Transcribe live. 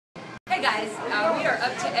guys, we are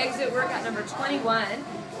up to exit workout number 21,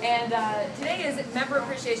 and today is Member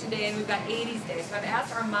Appreciation Day, and we've got 80s Day. So I've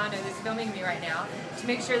asked Armando, who's filming me right now, to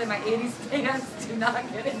make sure that my 80s fans do not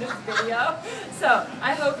get in this video. So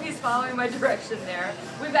I hope he's following my direction there.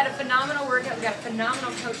 We've got a phenomenal workout. We've got a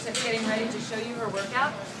phenomenal coach that's getting ready to show you her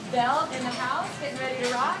workout. Belle in the house, getting ready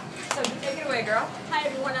to rock. So take it away, girl. Hi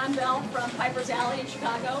everyone, I'm Belle from Piper's Alley in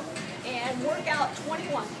Chicago, and workout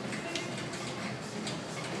 21.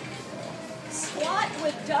 Squat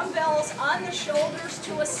with dumbbells on the shoulders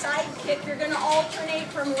to a side kick. You're going to alternate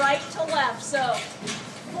from right to left. So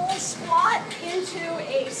full squat into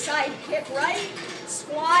a side kick right,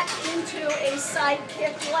 squat into a side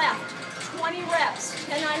kick left. 20 reps,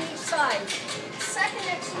 10 on each side. Second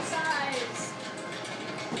exercise,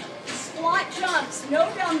 squat jumps, no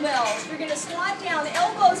dumbbells. You're going to squat down,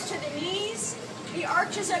 elbows to the knees. The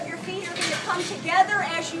arches of your feet are going to come together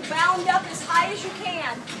as you bound up as high as you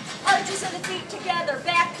can. Arches of the feet together,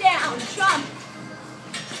 back down, jump,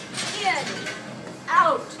 in,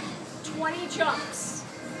 out, 20 jumps.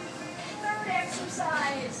 Third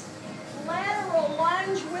exercise, lateral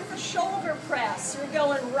lunge with a shoulder press. You're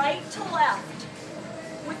going right to left.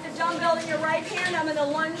 With the dumbbell in your right hand, I'm going to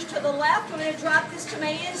lunge to the left. I'm going to drop this to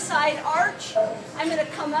my inside arch. I'm going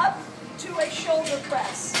to come up to a shoulder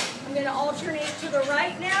press. I'm going to alternate to the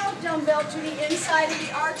right now, dumbbell to the inside of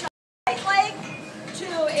the arch on the right leg,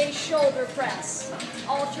 to a shoulder press.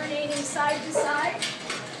 Alternating side to side,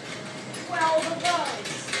 12 of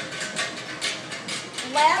those.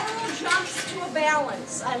 Lateral jumps to a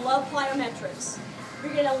balance. I love plyometrics.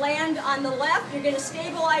 You're going to land on the left, you're going to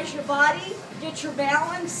stabilize your body, get your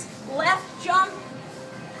balance, left jump,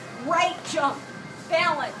 right jump,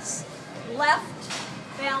 balance, left,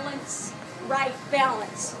 balance, right,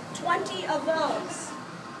 balance. 20 of those.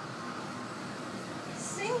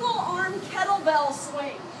 Single arm kettlebell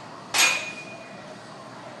swing.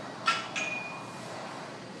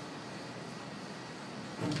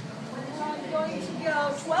 I'm going to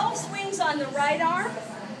go 12 swings on the right arm.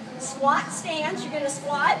 Squat stance, you're going to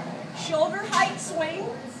squat, shoulder height swing,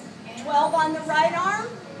 12 on the right arm,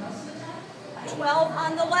 12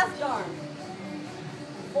 on the left arm.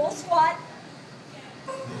 Full squat.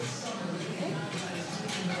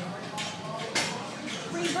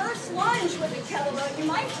 Reverse lunge with a kettlebell. You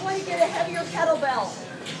might want to get a heavier kettlebell.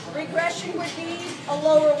 Regression would be a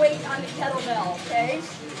lower weight on the kettlebell, okay?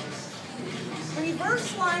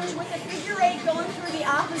 Reverse lunge with a figure 8 going through the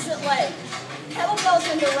opposite leg. Kettlebell's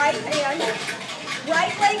in the right hand.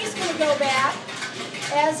 Right leg is going to go back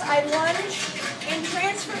as I lunge and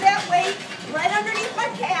transfer that weight right underneath my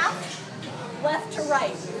calf, left to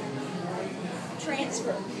right.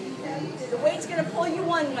 Transfer. The weight's going to pull you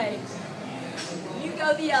one way. You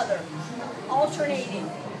go the other. Alternating.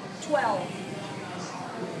 12.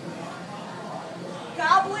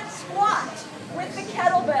 Goblet squat with the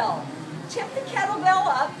kettlebell. Tip the kettlebell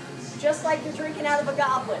up just like you're drinking out of a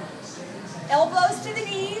goblet. Elbows to the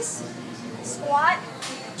knees. Squat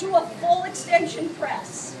to a full extension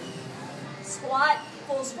press. Squat,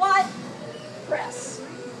 full squat, press.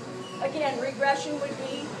 Again, regression would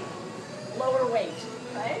be lower weight.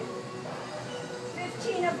 Okay?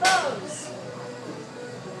 15 of those.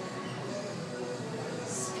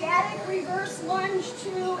 Static reverse lunge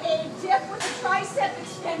to a dip with a tricep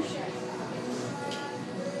extension.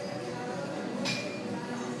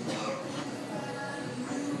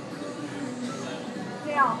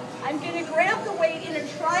 Now, I'm going to grab the weight in a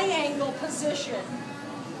triangle position.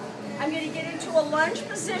 I'm going to get into a lunge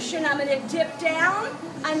position. I'm going to dip down.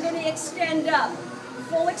 I'm going to extend up.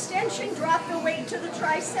 Full extension, drop the weight to the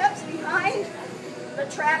triceps behind, the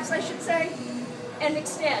traps I should say, and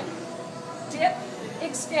extend. Dip,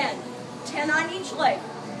 extend. 10 on each leg.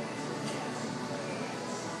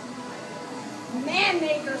 Man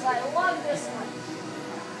makers, I love this one.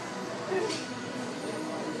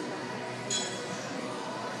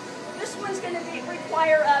 This one's going to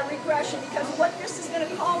require regression because what this is going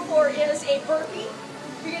to call for is a burpee.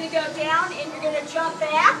 You're going to go down and you're going to jump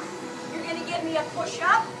back. You're going to give me a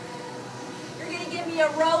push-up. You're going to give me a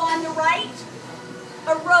row on the right,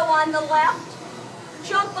 a row on the left.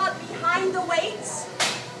 Jump up behind the weights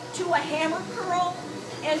to a hammer curl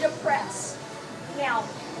and a press. Now,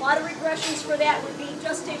 a lot of regressions for that would be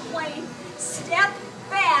just a plain step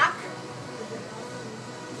back,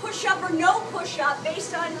 push-up or no push-up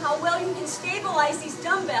based on how well you can stabilize these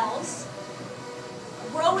dumbbells.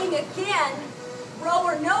 Rowing again, row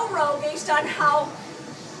or no row based on how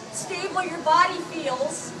stable your body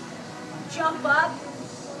feels. Jump up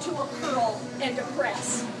to a curl and a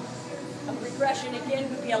press. A regression again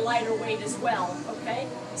would be a lighter weight as well, okay?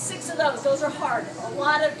 6 of those. Those are hard. A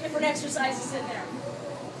lot of different exercises in there.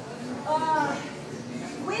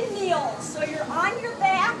 Windmills. So you're on your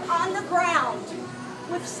back on the ground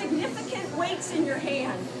with significant weights in your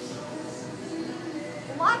hand.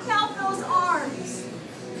 Lock out those arms.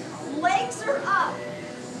 Legs are up.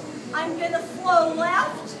 I'm going to flow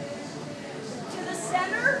left to the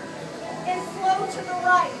center and flow to the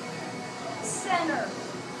right. Center,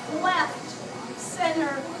 left,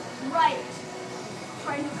 center, right.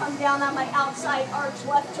 Trying to come down on my outside arch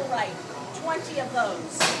left to right. 20 of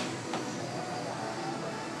those.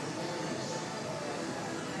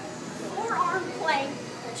 Forearm plank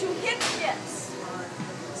to hip dips.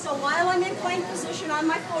 So while I'm in plank position on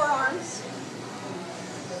my forearms,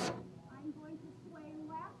 I'm going to sway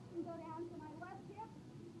left and go down to my left hip,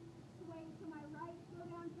 sway to my right, go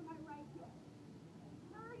down to my right hip.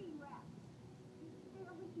 30 reps.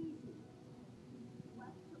 Fairly easy.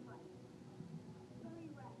 Left to right.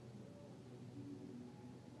 30 reps.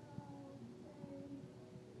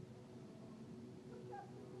 Push-up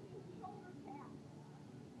position, shoulder tap.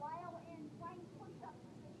 While in plank push-up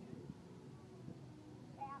position,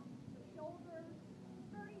 tap the shoulder,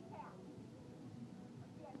 30 taps.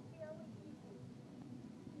 Again, fairly easy.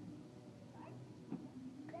 Okay?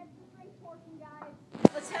 That's the strength portion, guys.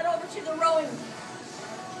 Let's head over to the rowing.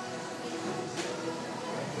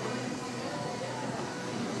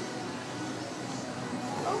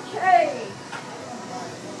 Okay.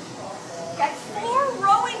 Got 4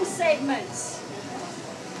 rowing segments.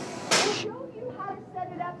 We'll show you how to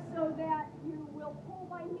set it up so that you will pull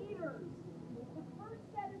by meters. The first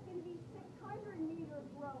set is going to be 600 meters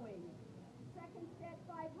rowing. Second set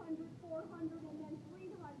 500, 400, and then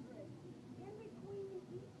 300. In between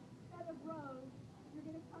each set of rows, you're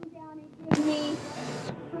going to come down and give me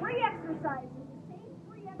 3 exercises, the same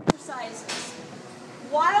 3 exercises.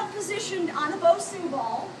 While positioned on a Bosu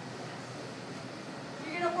ball,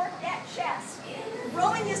 you're going to work that chest.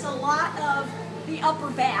 Rowing is a lot of the upper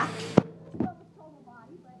back. Total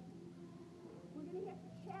body, but we're going to hit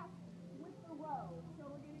the chest with the row. So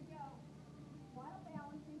we're going to go while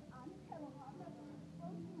balancing on the pedal on the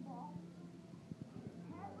Bosu ball.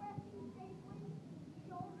 Head resting safely,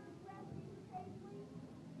 shoulders resting safely,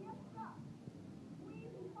 hips up.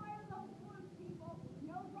 Squeeze and fire those glutes, people.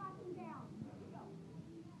 No dropping down. Here we go.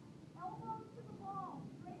 Elbows to the ball,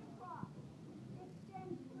 straight across.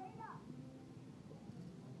 Extend straight up.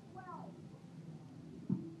 12.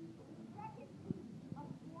 Second piece of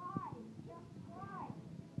glide, just glide.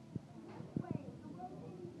 This way, the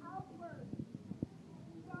rotating outward.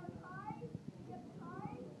 Start high, hip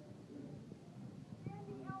high. Bend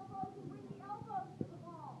the elbows and bring the elbows to the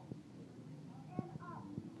ball. And up.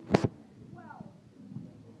 12.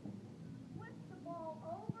 Flip the ball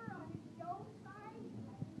over on its dome side.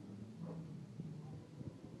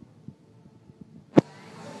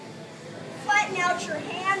 Flatten out your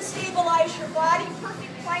hands, stabilize your body,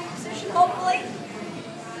 perfect plank position hopefully.